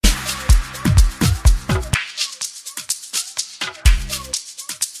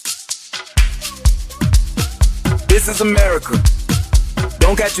this is America.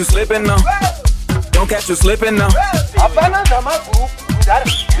 Don't catch you slipping now. Don't catch you slipping now.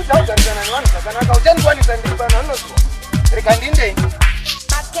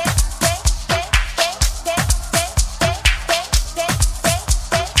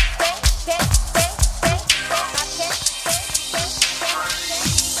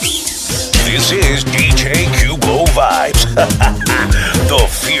 This is DJ Cubo Vibes, the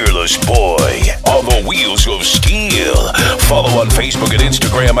fearless boy on the wheels of steel. Follow on Facebook and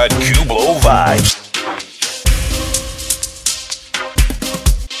Instagram at Cubo Vibes.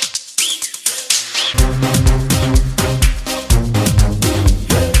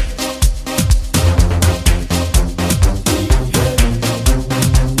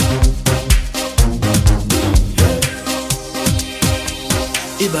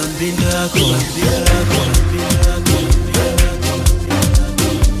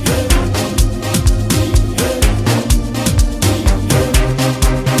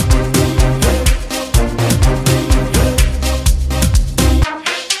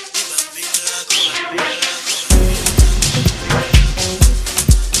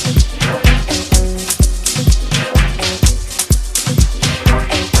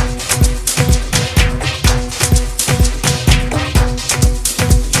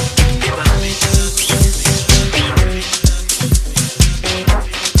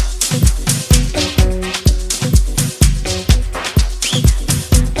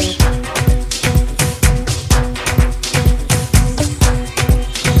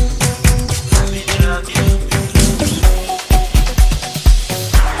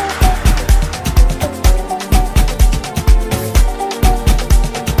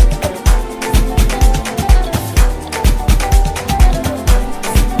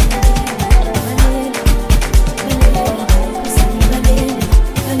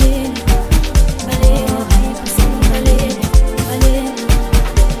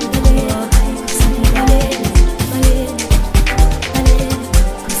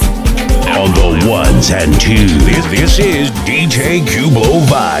 And two. This is DJ Cubo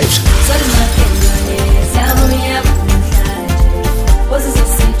Vibes.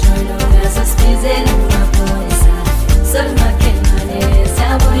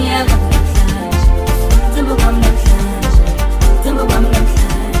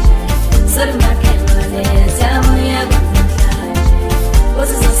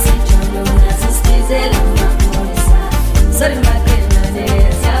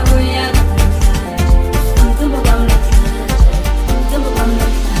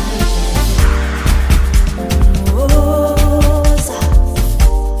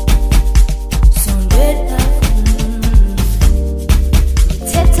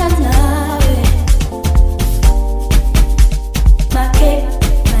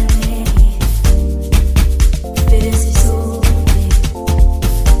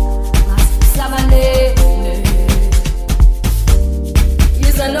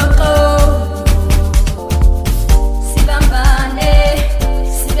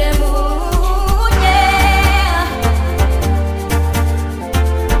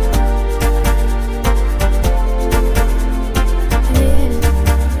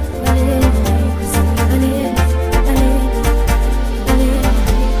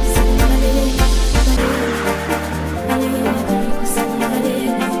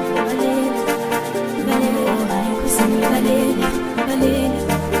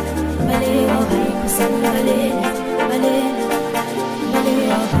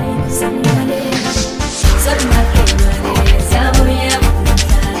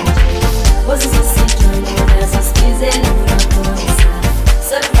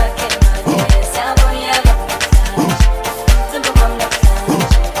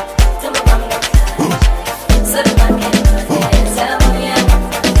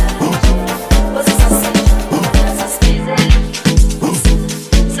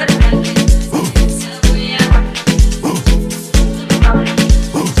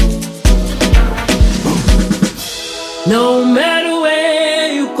 No matter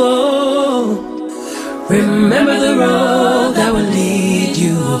where you go, remember the road that will lead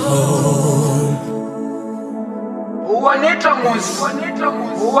you home.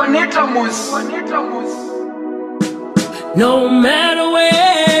 No matter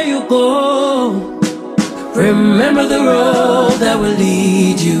where you go, remember the road that will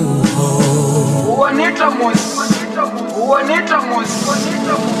lead you home.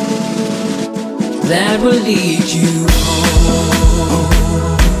 That will lead you home.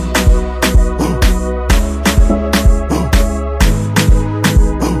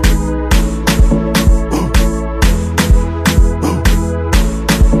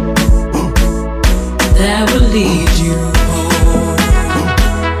 That will lead you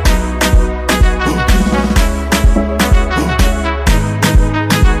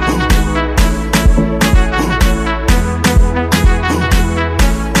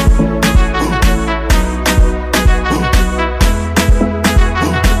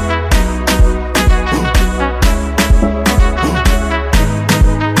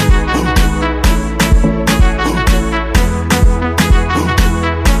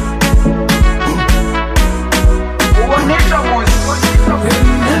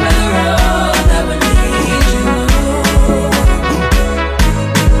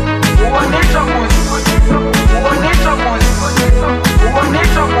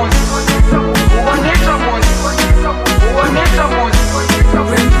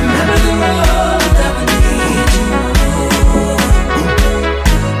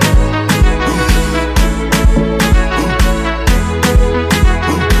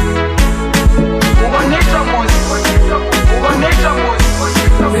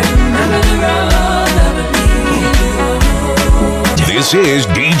This is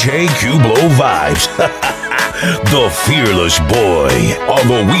DJ Cublo Vibes. The Fearless Boy on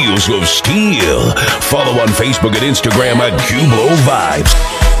the wheels of steel. Follow on Facebook and Instagram at Cublo Vibes.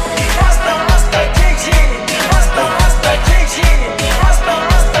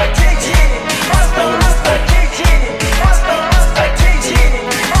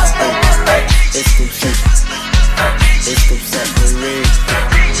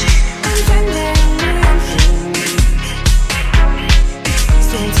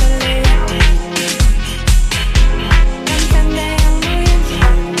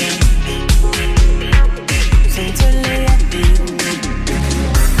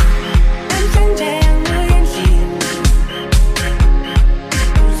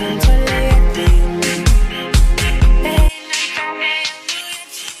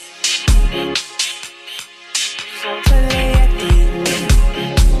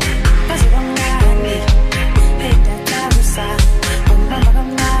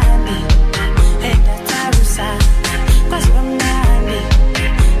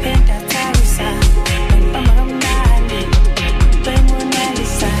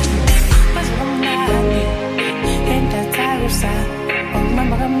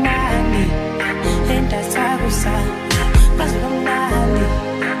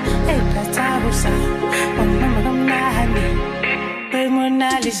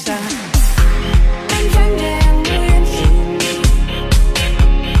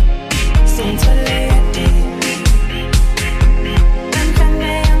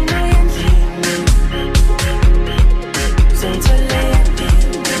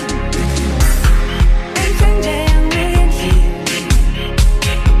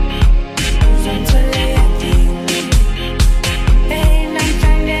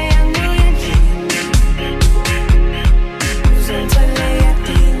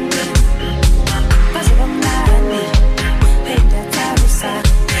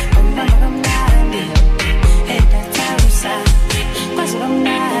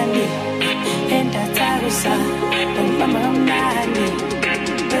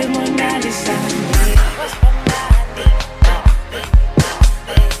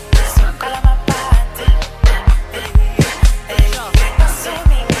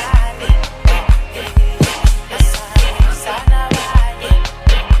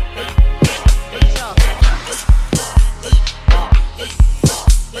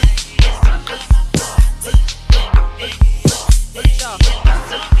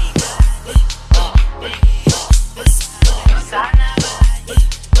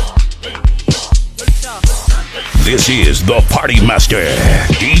 This is the Party Master,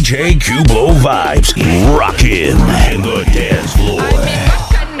 DJ Cublo Vibes, rockin' in the dance floor. I mean, what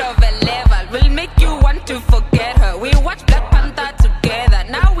kind of a level will make you want to forget her? We watched Black Panther together,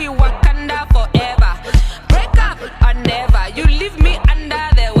 now we Wakanda forever. Break up or never, you leave me under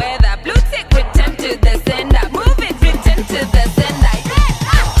the weather. Blue tick, return to the sender. Move it, return to the sender.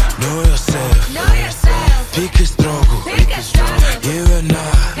 Yeah. Know yourself, pick a struggle. Here and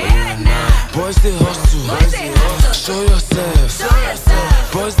now, boys they hustle. Show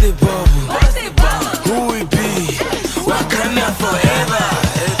yourself, boys they bubble. Who we be? Wakanda forever.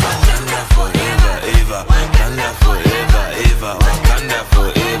 Wakanda forever, Eva. Wakanda forever, Eva. Wakanda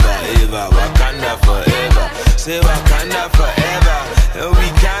forever, Eva. Wakanda forever. Say Wakanda forever. We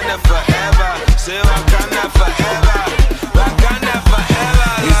Wakanda forever. Say Wakanda forever. Wakanda forever.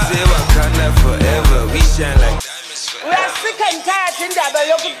 We say Wakanda forever. We shine like diamonds forever. We are sick and tired indaba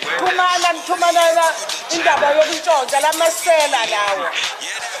yokuthumana indaba yokuntshontsha lamasela lawo.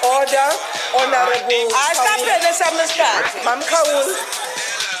 Order, honorable. Asaphele samasikhathi, mamkhawuli.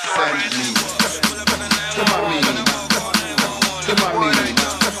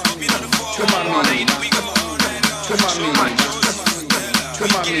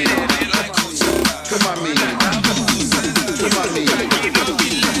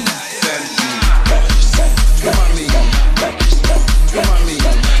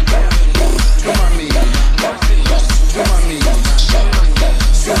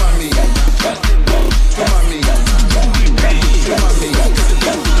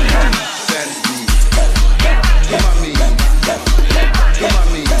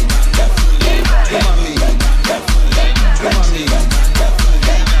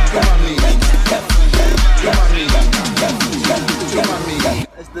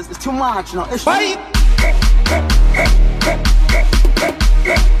 It's too much, no. It's Fight!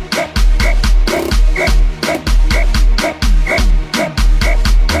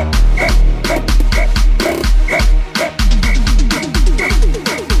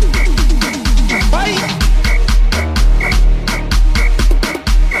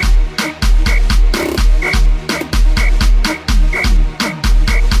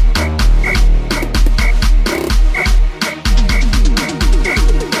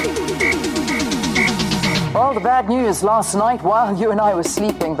 bad news. Last night, while you and I were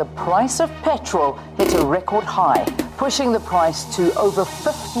sleeping, the price of petrol hit a record high, pushing the price to over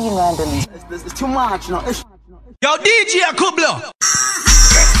 15 rand a litre. It's too much, you know. Yo, DJ Kubla.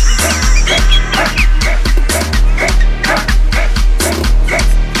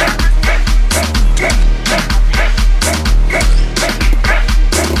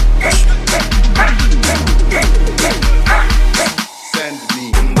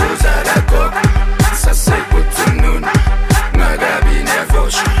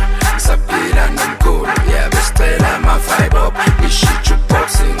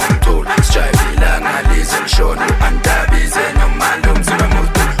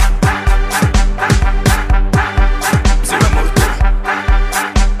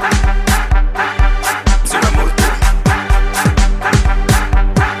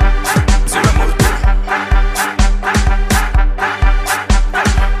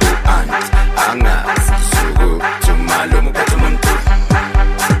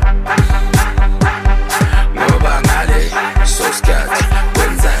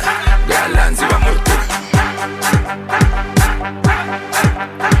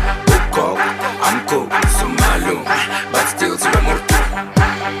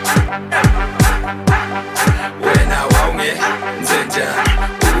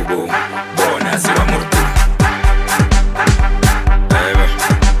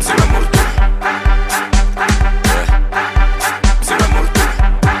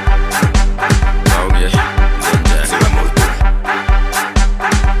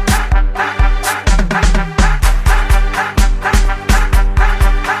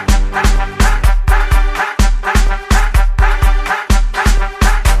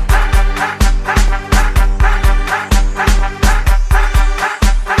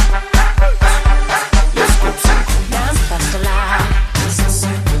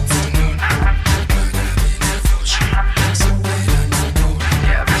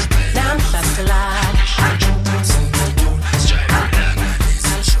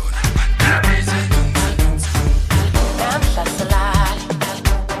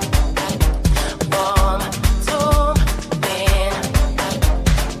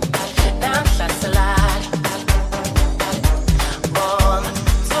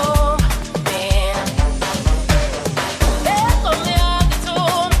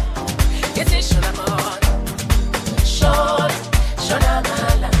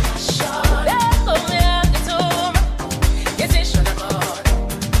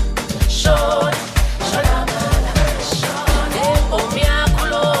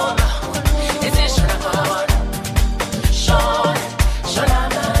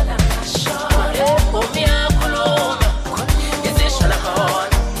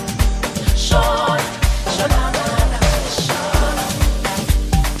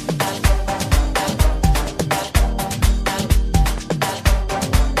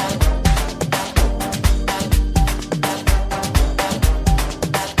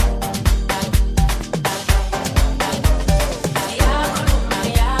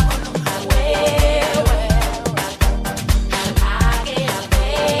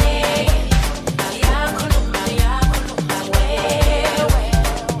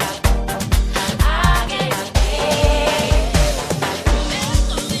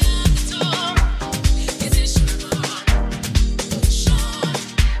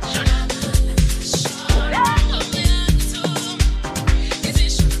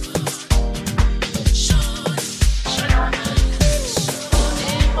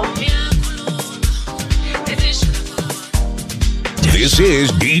 This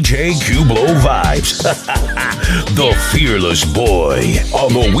is DJ Kublo Vibes, the fearless boy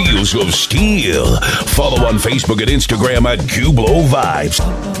on the wheels of steel. Follow on Facebook and Instagram at Kublo Vibes.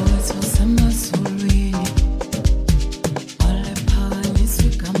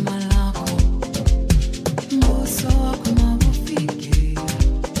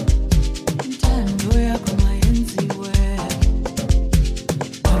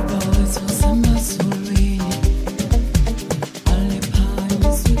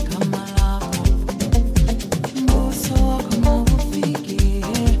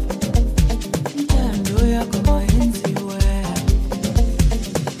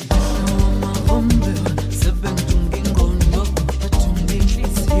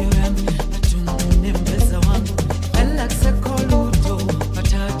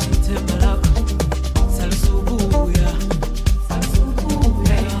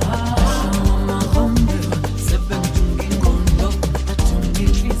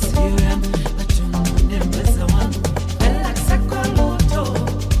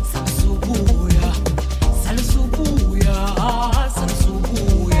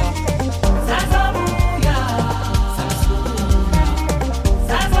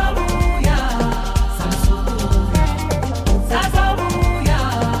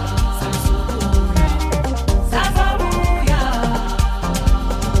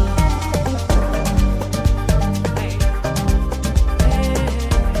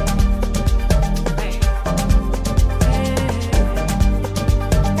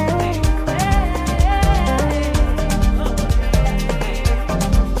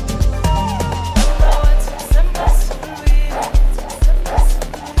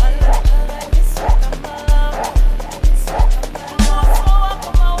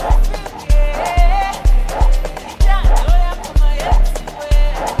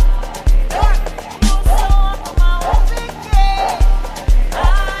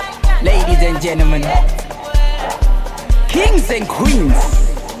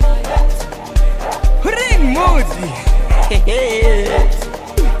 Prince Ring Moody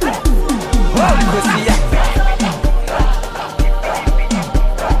Oh, Kosia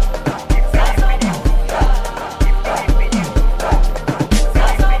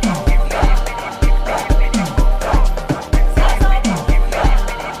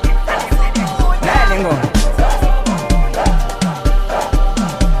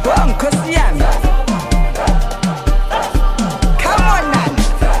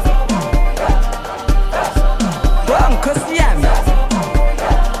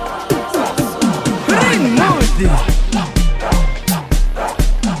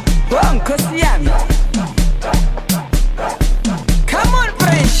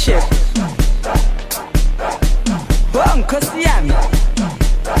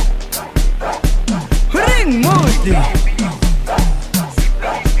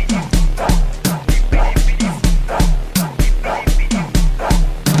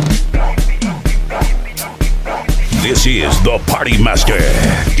This is the Party Master,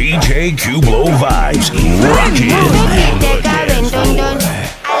 DJ Cublo Vibes, rockin'.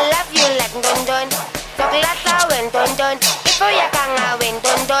 I love you like dun dun. Chocolate when dun dun. If you can win